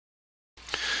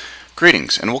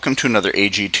Greetings and welcome to another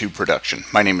AG2 production.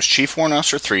 My name is Chief Warrant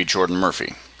Officer 3 Jordan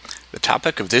Murphy. The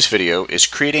topic of this video is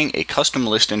creating a custom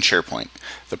list in SharePoint.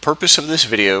 The purpose of this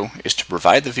video is to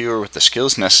provide the viewer with the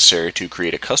skills necessary to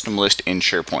create a custom list in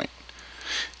SharePoint.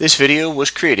 This video was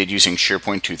created using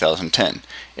SharePoint 2010.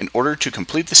 In order to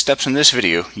complete the steps in this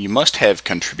video, you must have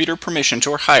contributor permissions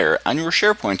or higher on your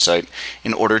SharePoint site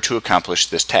in order to accomplish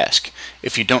this task.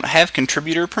 If you don't have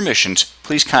contributor permissions,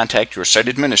 please contact your site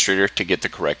administrator to get the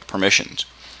correct permissions.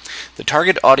 The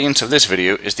target audience of this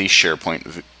video is the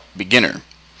SharePoint beginner.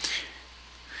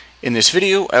 In this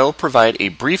video, I will provide a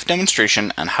brief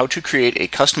demonstration on how to create a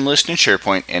custom list in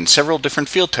SharePoint and several different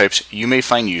field types you may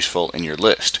find useful in your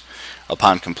list.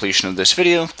 Upon completion of this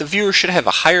video, the viewer should have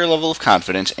a higher level of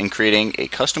confidence in creating a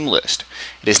custom list.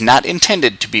 It is not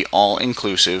intended to be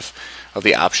all-inclusive of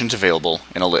the options available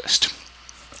in a list.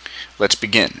 Let's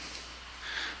begin.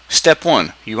 Step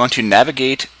 1. You want to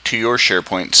navigate to your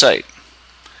SharePoint site.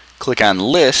 Click on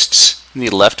Lists in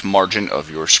the left margin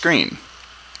of your screen.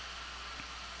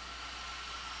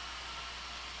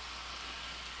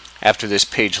 After this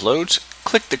page loads,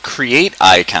 click the Create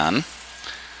icon.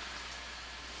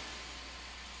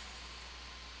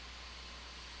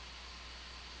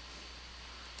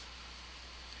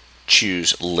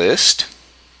 Choose List,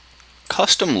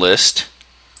 Custom List,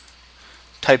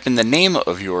 type in the name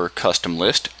of your custom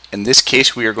list. In this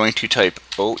case, we are going to type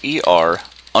OER_roster.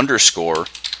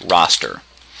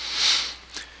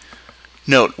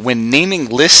 Note, when naming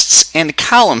lists and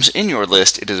columns in your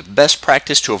list, it is best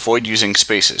practice to avoid using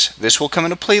spaces. This will come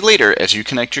into play later as you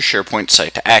connect your SharePoint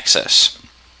site to Access.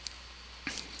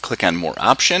 Click on More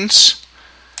Options,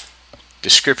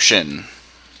 Description.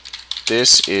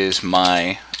 This is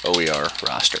my OER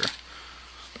roster.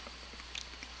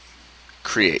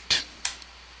 Create.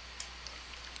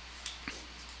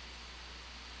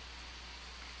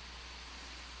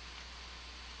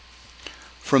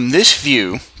 From this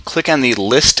view, click on the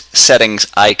List Settings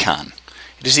icon.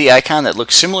 It is the icon that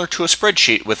looks similar to a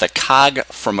spreadsheet with a cog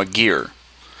from a gear.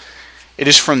 It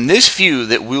is from this view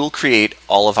that we will create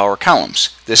all of our columns.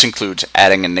 This includes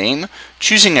adding a name,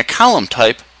 choosing a column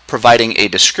type, providing a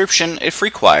description if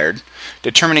required,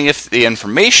 determining if the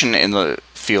information in the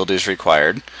field is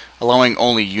required, allowing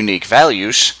only unique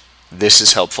values. This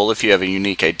is helpful if you have a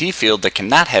unique ID field that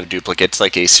cannot have duplicates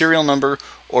like a serial number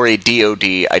or a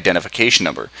DoD identification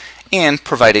number, and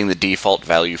providing the default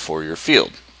value for your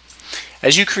field.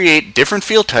 As you create different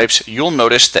field types, you'll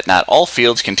notice that not all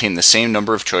fields contain the same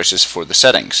number of choices for the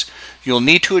settings. You'll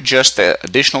need to adjust the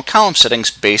additional column settings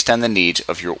based on the needs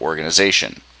of your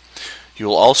organization. You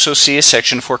will also see a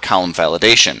section for column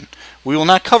validation. We will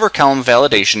not cover column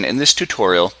validation in this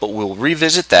tutorial, but we'll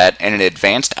revisit that in an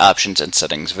advanced options and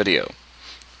settings video.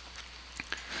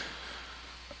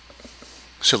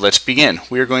 So let's begin.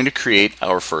 We are going to create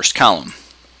our first column.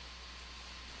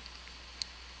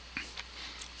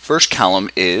 First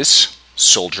column is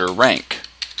soldier rank.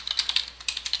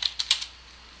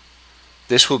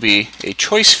 This will be a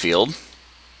choice field.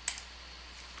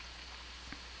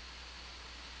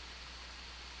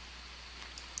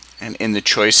 And in the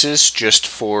choices, just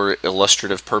for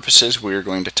illustrative purposes, we are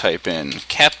going to type in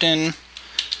Captain,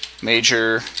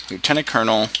 Major, Lieutenant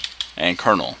Colonel, and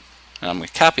Colonel. And I'm going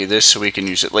to copy this so we can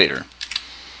use it later.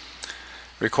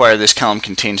 Require this column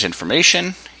contains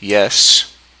information.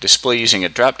 Yes. Display using a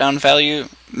drop-down value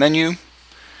menu.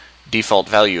 Default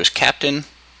value is Captain.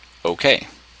 OK.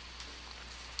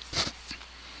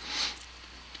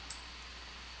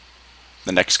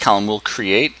 The next column we'll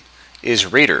create is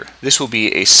Raider. This will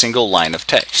be a single line of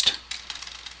text.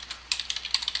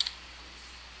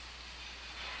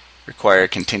 Require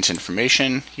contains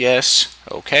information. Yes.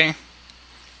 OK.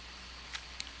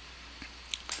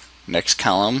 Next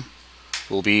column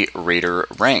will be Raider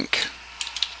rank.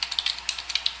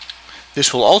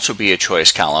 This will also be a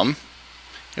choice column,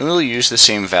 and we'll use the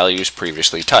same values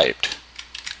previously typed.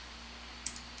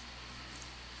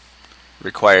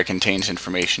 Require contains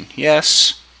information.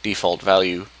 Yes. Default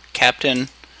value Captain.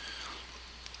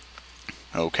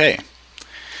 OK.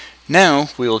 Now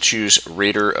we will choose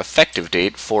Raider effective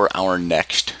date for our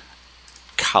next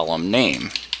column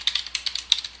name.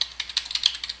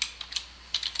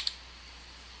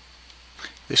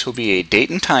 This will be a date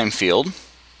and time field.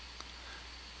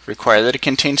 Require that it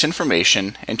contains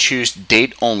information and choose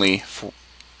date only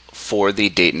for the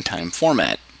date and time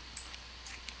format.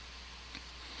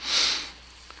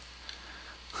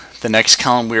 The next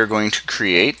column we are going to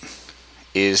create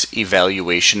is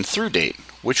evaluation through date,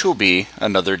 which will be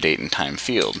another date and time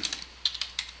field.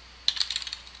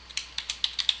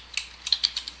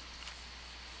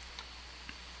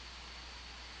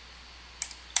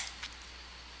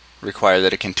 require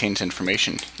that it contains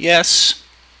information? Yes.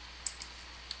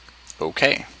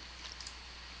 Okay.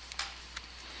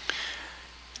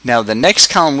 Now the next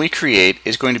column we create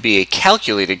is going to be a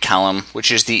calculated column,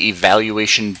 which is the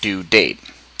evaluation due date.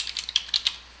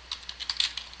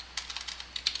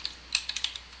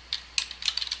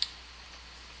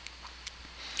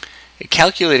 A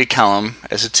calculated column,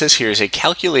 as it says here, is a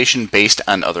calculation based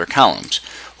on other columns.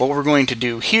 What we're going to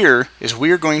do here is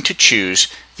we are going to choose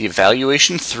the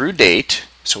evaluation through date.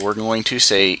 So we're going to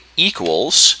say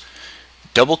equals,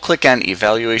 double click on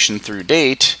evaluation through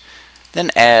date,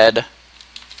 then add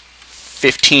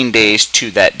 15 days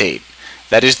to that date.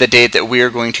 That is the date that we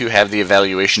are going to have the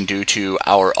evaluation due to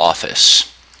our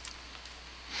office.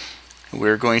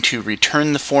 We're going to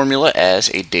return the formula as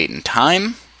a date and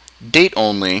time, date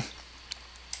only,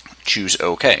 choose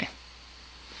OK.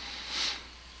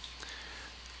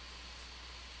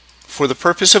 For the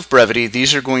purpose of brevity,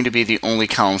 these are going to be the only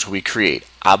columns we create.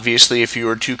 Obviously, if you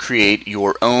were to create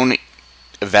your own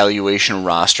evaluation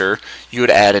roster, you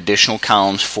would add additional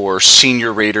columns for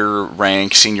senior rater,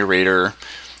 rank, senior rater,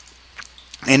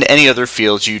 and any other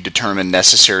fields you determine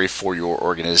necessary for your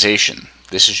organization.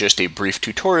 This is just a brief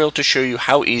tutorial to show you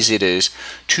how easy it is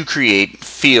to create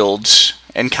fields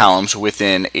and columns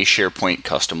within a SharePoint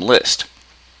custom list.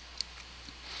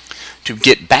 To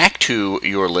get back to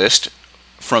your list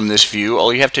from this view,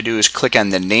 all you have to do is click on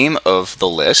the name of the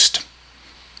list,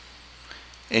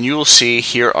 and you will see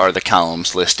here are the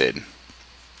columns listed.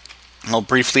 I'll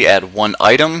briefly add one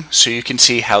item so you can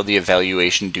see how the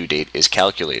evaluation due date is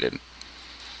calculated.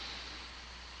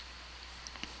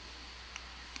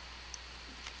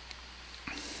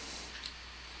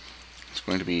 It's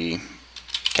going to be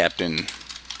Captain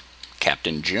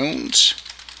Jones.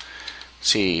 Let's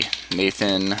see,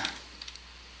 Nathan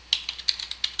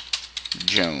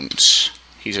Jones.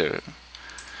 He's a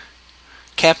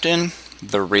captain.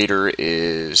 The rater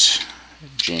is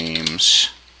James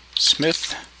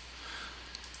Smith.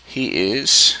 He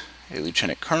is a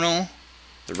lieutenant colonel.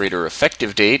 The rater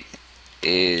effective date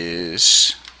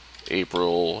is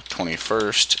April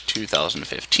 21st,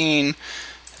 2015.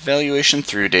 Evaluation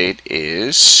through date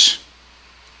is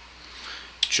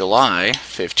July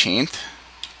 15th,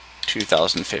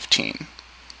 2015.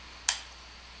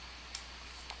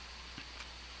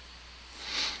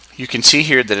 You can see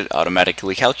here that it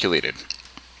automatically calculated.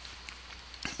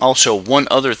 Also, one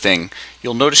other thing,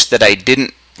 you'll notice that I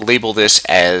didn't label this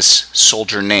as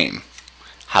soldier name.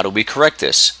 How do we correct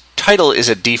this? Title is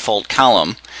a default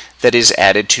column that is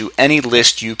added to any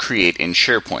list you create in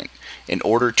SharePoint. In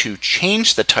order to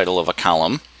change the title of a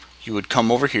column, you would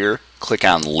come over here, click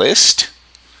on List,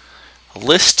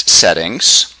 List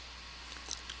Settings,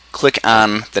 click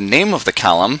on the name of the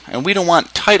column, and we don't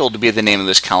want title to be the name of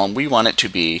this column, we want it to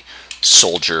be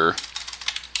soldier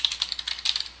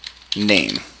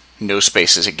name. No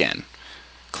spaces again.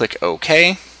 Click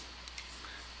OK.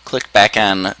 Click back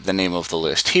on the name of the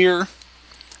list here,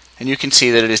 and you can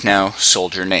see that it is now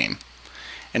soldier name.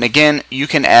 And again, you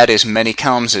can add as many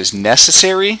columns as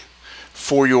necessary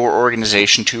for your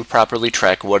organization to properly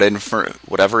track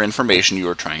whatever information you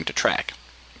are trying to track.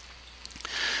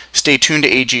 Stay tuned to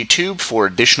AGTube for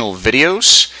additional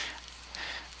videos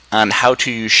on how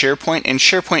to use SharePoint and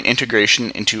SharePoint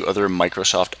integration into other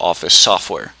Microsoft Office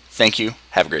software. Thank you.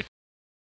 Have a great day.